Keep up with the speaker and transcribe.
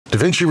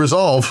DaVinci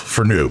Resolve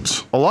for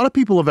noobs. A lot of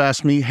people have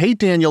asked me, hey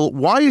Daniel,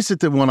 why is it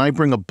that when I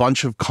bring a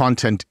bunch of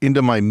content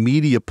into my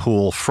media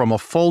pool from a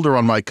folder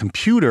on my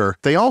computer,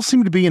 they all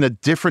seem to be in a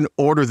different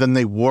order than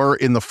they were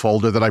in the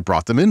folder that I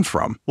brought them in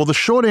from? Well, the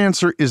short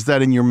answer is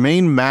that in your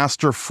main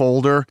master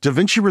folder,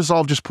 DaVinci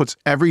Resolve just puts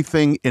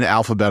everything in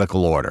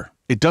alphabetical order.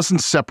 It doesn't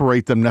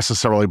separate them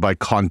necessarily by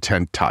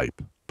content type.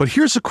 But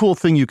here's a cool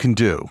thing you can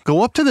do.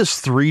 Go up to this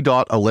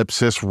 3-dot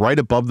ellipsis right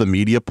above the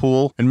media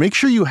pool and make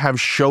sure you have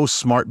Show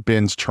Smart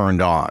Bins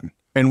turned on.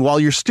 And while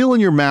you're still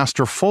in your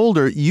master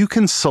folder, you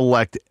can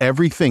select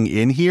everything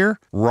in here,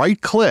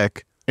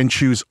 right-click, and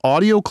choose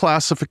Audio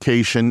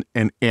Classification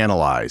and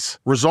Analyze.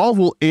 Resolve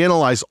will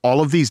analyze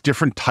all of these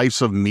different types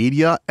of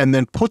media and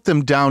then put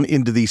them down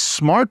into these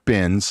smart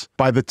bins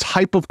by the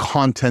type of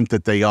content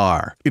that they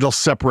are. It'll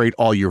separate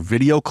all your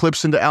video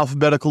clips into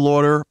alphabetical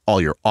order,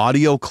 all your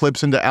audio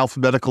clips into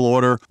alphabetical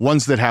order,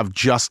 ones that have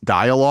just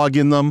dialogue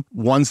in them,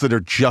 ones that are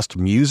just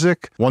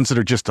music, ones that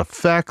are just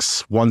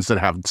effects, ones that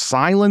have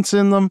silence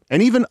in them,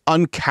 and even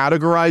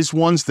uncategorized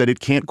ones that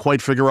it can't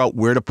quite figure out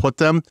where to put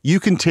them. You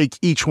can take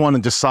each one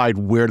and decide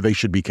where they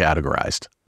should be categorized.